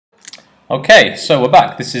Okay, so we're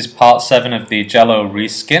back. This is part 7 of the Jello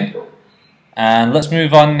reskin. And let's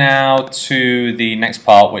move on now to the next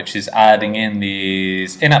part, which is adding in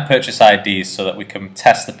these in-app purchase IDs so that we can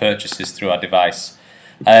test the purchases through our device.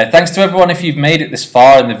 Thanks to everyone if you've made it this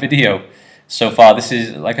far in the video so far. This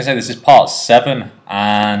is, like I said, this is part 7,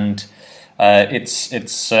 and it's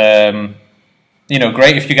you know,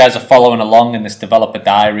 great if you guys are following along in this developer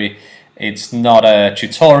diary. It's not a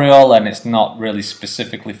tutorial and it's not really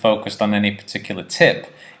specifically focused on any particular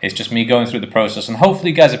tip. It's just me going through the process, and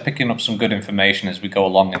hopefully you guys are picking up some good information as we go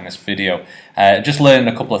along in this video. Just learning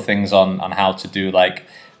a couple of things on how to do like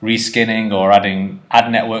reskinning or adding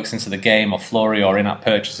ad networks into the game, or Flurry, or in-app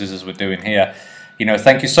purchases as we're doing here. You know,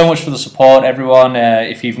 thank you so much for the support, everyone.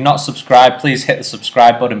 If you've not subscribed, please hit the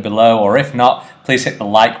subscribe button below, or if not, please hit the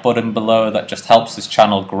like button below. That just helps this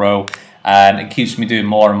channel grow, and it keeps me doing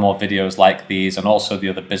more and more videos like these, and also the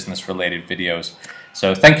other business related videos.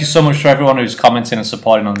 So thank you so much for everyone who's commenting and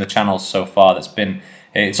supporting on the channel so far.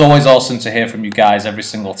 It's always awesome to hear from you guys every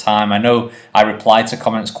single time. I know I reply to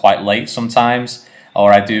comments quite late sometimes,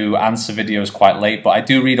 or I do answer videos quite late, but I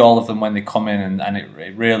do read all of them when they come in, and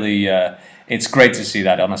it really it's great to see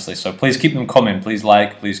that, honestly. So please keep them coming. Please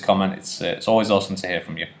like, please comment. It's always awesome to hear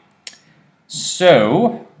from you.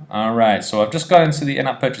 So, alright, so I've just got into the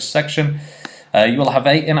in-app purchase section. You will have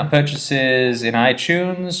 8 in-app purchases in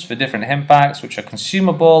iTunes for different hint packs, which are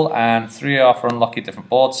consumable, and 3 are for unlocking different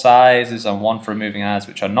board sizes, and 1 for removing ads,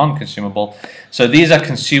 which are non-consumable. So these are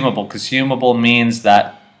consumable. Consumable means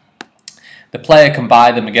that the player can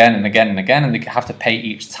buy them again and again and again, and they have to pay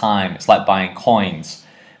each time. It's like buying coins.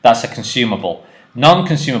 That's a consumable.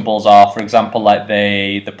 Non-consumables are, for example, like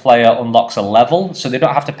the player unlocks a level, so they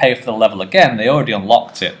don't have to pay for the level again. They already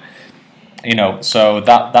unlocked it. You know, so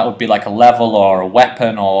that would be like a level or a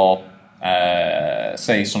weapon, or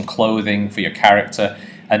say some clothing for your character.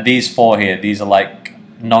 And these 4 here, these are like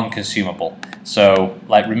non-consumable. So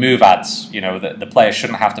like remove ads, you know, the player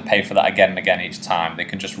shouldn't have to pay for that again and again each time. They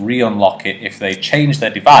can just re-unlock it if they change their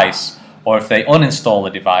device, or if they uninstall the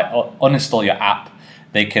device or uninstall your app.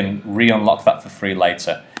 They can re-unlock that for free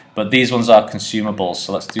later. But these ones are consumables,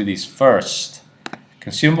 so let's do these first.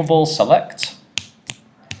 Consumables, select.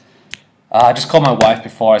 I just called my wife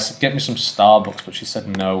before. I said, get me some Starbucks, but she said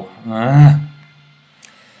no.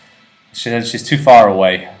 She said she's too far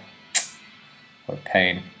away. What a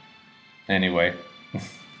pain. Anyway,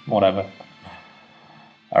 whatever.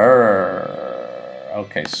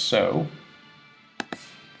 Okay, so...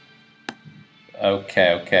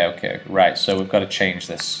 Okay. Right, so we've got to change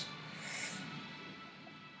this.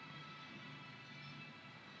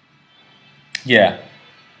 Yeah.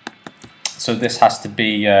 So this has to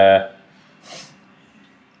be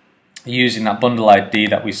using that bundle ID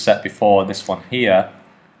that we set before, this one here,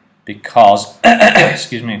 because,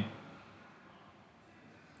 excuse me,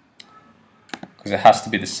 because it has to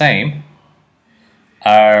be the same.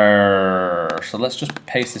 So let's just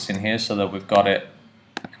paste this in here so that we've got it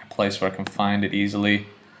place where I can find it easily,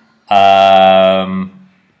 and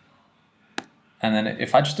then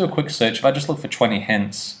if I just do a quick search, if I just look for 20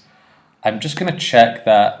 hints, I'm just going to check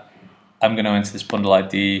that I'm going to enter this bundle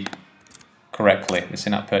ID correctly, this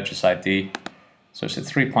in-app purchase ID. So it's at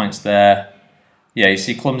 3 points there. Yeah, you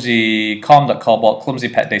see clumsy calm.cobalt, clumsy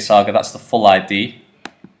pet day saga, that's the full ID.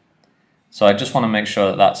 So I just want to make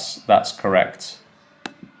sure that that's correct.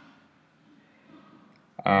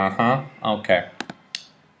 Okay.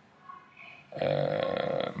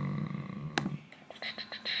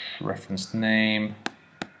 Reference name.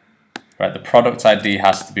 Right, the product ID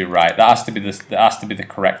has to be right. That has to be the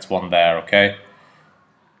correct one there, okay?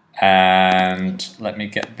 And let me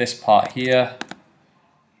get this part here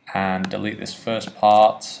and delete this first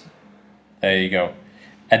part. There you go.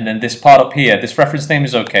 And then this part up here, this reference name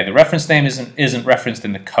is okay. The reference name isn't referenced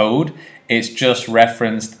in the code. It's just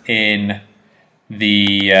referenced in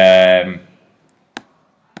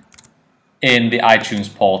the iTunes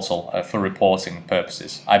portal for reporting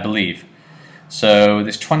purposes, I believe. So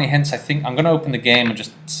there's 20 hints. I think I'm going to open the game and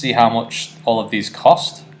just see how much all of these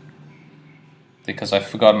cost, because I've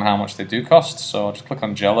forgotten how much they do cost. So I'll just click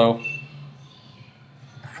on Jello.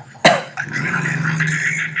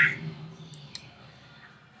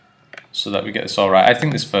 So that we get this all right. I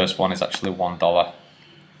think this first one is actually $1,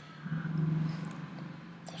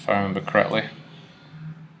 if I remember correctly.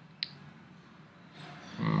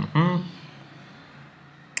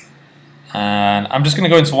 And I'm just going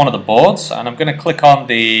to go into one of the boards, and I'm going to click on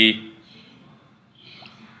the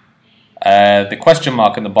question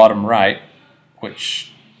mark in the bottom right,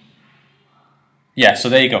 which, yeah, so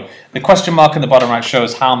there you go. The question mark in the bottom right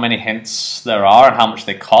shows how many hints there are and how much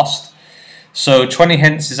they cost. So 20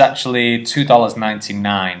 hints is actually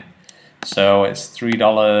 $2.99. So it's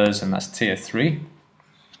 $3 and that's tier 3.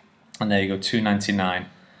 And there you go, $2.99.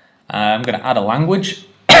 I'm going to add a language.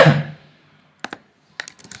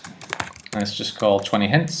 Let's just call 20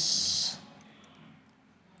 hints.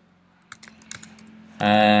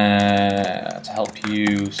 To help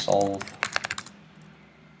you solve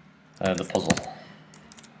the puzzle.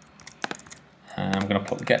 I'm going to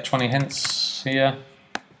put get 20 hints here.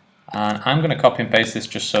 And I'm going to copy and paste this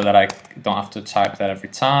just so that I don't have to type that every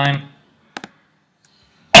time.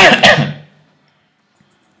 Click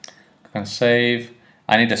on save.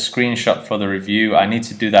 I need a screenshot for the review. I need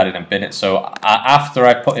to do that in a minute. So after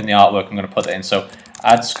I put in the artwork, I'm going to put it in. So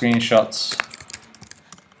add screenshots.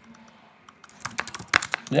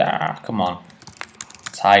 Yeah, come on.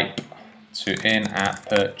 Type to in-app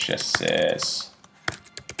purchases.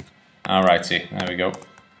 Alrighty, there we go.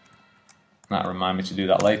 That'll remind me to do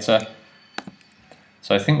that later.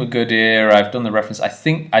 So I think we're good here. I've done the reference. I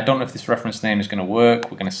don't know if this reference name is going to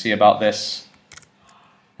work. We're going to see about this.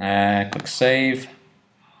 Click save.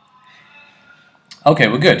 Okay,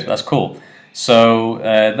 we're good. That's cool. So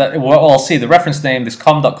I'll see the reference name, this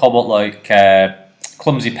com.cobalt like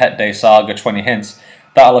Clumsy Pet Day Saga 20 hints.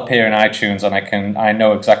 That'll appear in iTunes, and I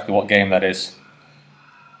know exactly what game that is.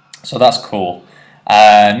 So that's cool.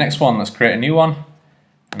 Next one, let's create a new one.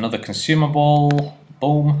 Another consumable.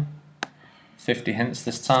 Boom. 50 hints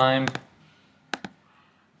this time.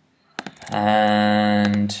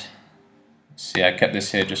 And see, I kept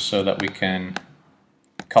this here just so that we can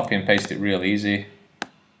copy and paste it real easy.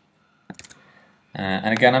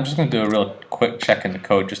 And again, I'm just going to do a real quick check in the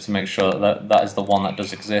code just to make sure that that is the one that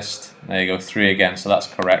does exist. There you go, 3 again, so that's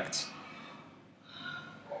correct.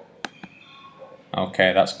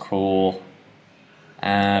 Okay, that's cool.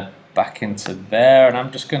 Back into there, and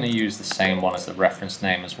I'm just going to use the same one as the reference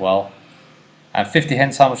name as well. 50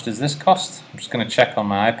 hints, how much does this cost? I'm just going to check on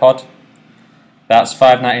my iPod. That's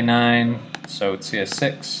 $5.99, so tier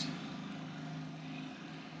 6.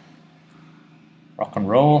 Rock and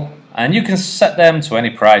roll. And you can set them to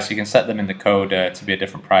any price. You can set them in the code to be a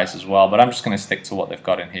different price as well, but I'm just going to stick to what they've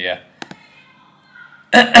got in here.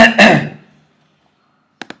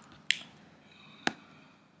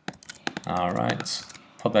 Alright,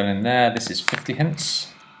 put that in there. This is 50 hints.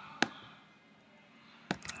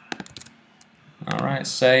 Alright,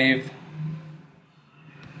 save.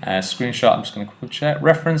 Screenshot, I'm just going to quickly check.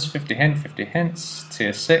 Reference, 50 hints,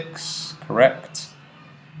 tier 6, correct.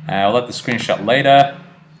 I'll add the screenshot later.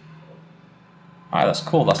 Alright, that's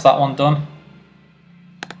cool, that's that one done.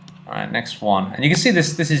 Alright, next one. And you can see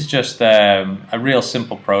this is just a real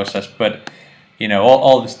simple process, but you know,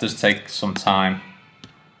 all this does take some time,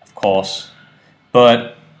 of course.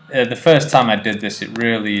 But the first time I did this, it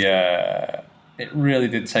really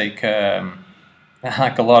did take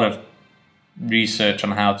like a lot of research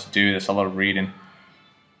on how to do this, a lot of reading.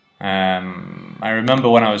 I remember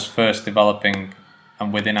when I was first developing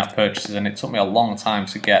and with in-app purchases, and it took me a long time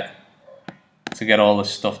to get all this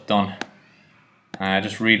stuff done.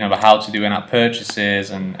 Just reading about how to do in-app purchases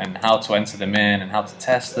and how to enter them in and how to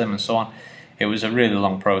test them and so on. It was a really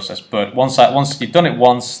long process, but once you've done it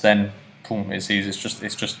once, then boom, it's easy.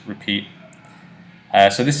 It's just repeat.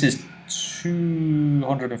 So this is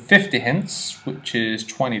 250 hints, which is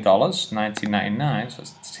 $20, $19.99. So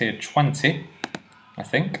it's tier 20, I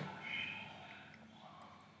think.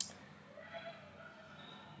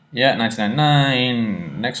 Yeah,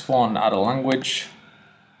 $19.99. Next one, add a language.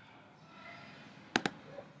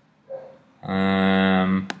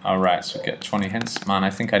 Alright, so get 20 hints. Man, I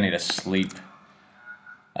think I need a sleep.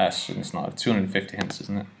 It's not 250 hints,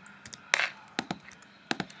 isn't it?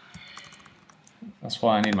 That's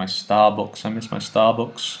why I need my Starbucks. I miss my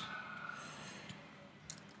Starbucks.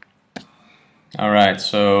 Alright,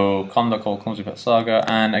 so com.cobalt Clumsy Pet Saga.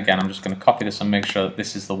 And again, I'm just going to copy this and make sure that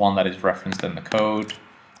this is the one that is referenced in the code.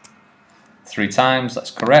 3 times,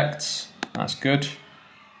 that's correct. That's good.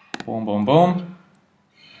 Boom, boom, boom.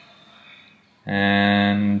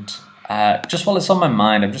 And just while it's on my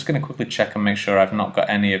mind, I'm just going to quickly check and make sure I've not got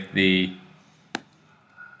any of this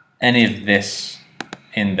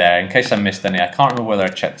in there, in case I missed any. I can't remember whether I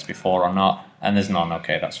checked this before or not, and there's none.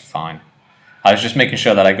 Okay, that's fine. I was just making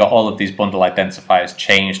sure that I got all of these bundle identifiers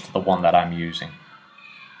changed to the one that I'm using.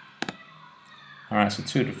 Alright, so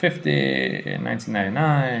 250,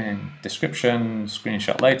 $19.99, description,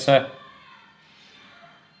 screenshot later.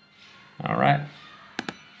 Alright,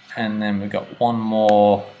 and then we've got one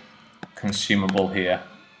more consumable here.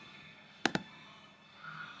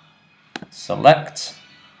 Select.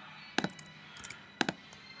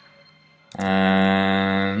 And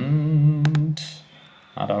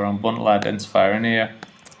add our own bundle identifier in here.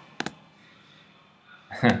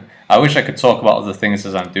 I wish I could talk about other things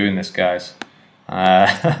as I'm doing this, guys.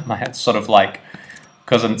 My head's sort of like,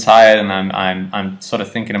 because I'm tired and I'm sort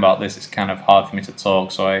of thinking about this, it's kind of hard for me to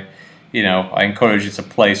talk. So I encourage you to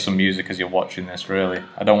play some music as you're watching this. Really,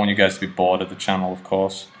 I don't want you guys to be bored of the channel, of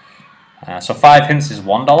course. So 5 hints is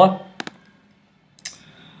 $1.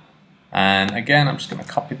 And again, I'm just going to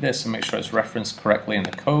copy this and make sure it's referenced correctly in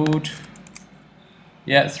the code.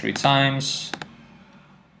 Yeah, 3 times.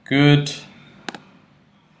 Good.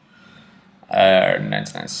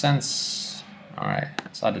 99 cents. Alright,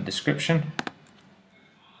 let's add a description.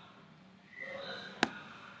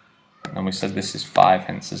 And we said this is 5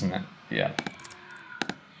 hints, isn't it? Yeah.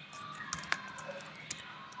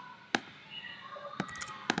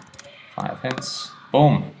 Five hints.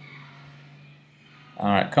 Boom.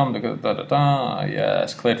 Alright, come yeah,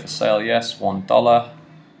 it's cleared for sale, yes, $1.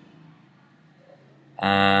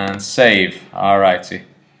 And save. Alrighty.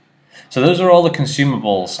 So those are all the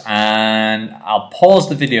consumables, and I'll pause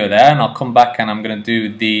the video there and I'll come back and I'm going to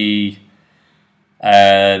do the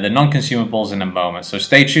non-consumables in a moment. So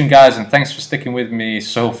stay tuned, guys, and thanks for sticking with me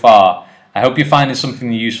so far. I hope you're finding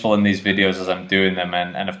something useful in these videos as I'm doing them,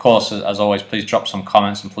 and of course, as always, please drop some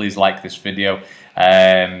comments and please like this video,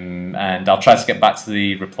 and I'll try to get back to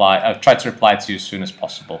the reply. I'll try to reply to you as soon as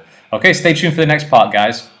possible. Okay, stay tuned for the next part,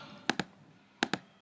 guys.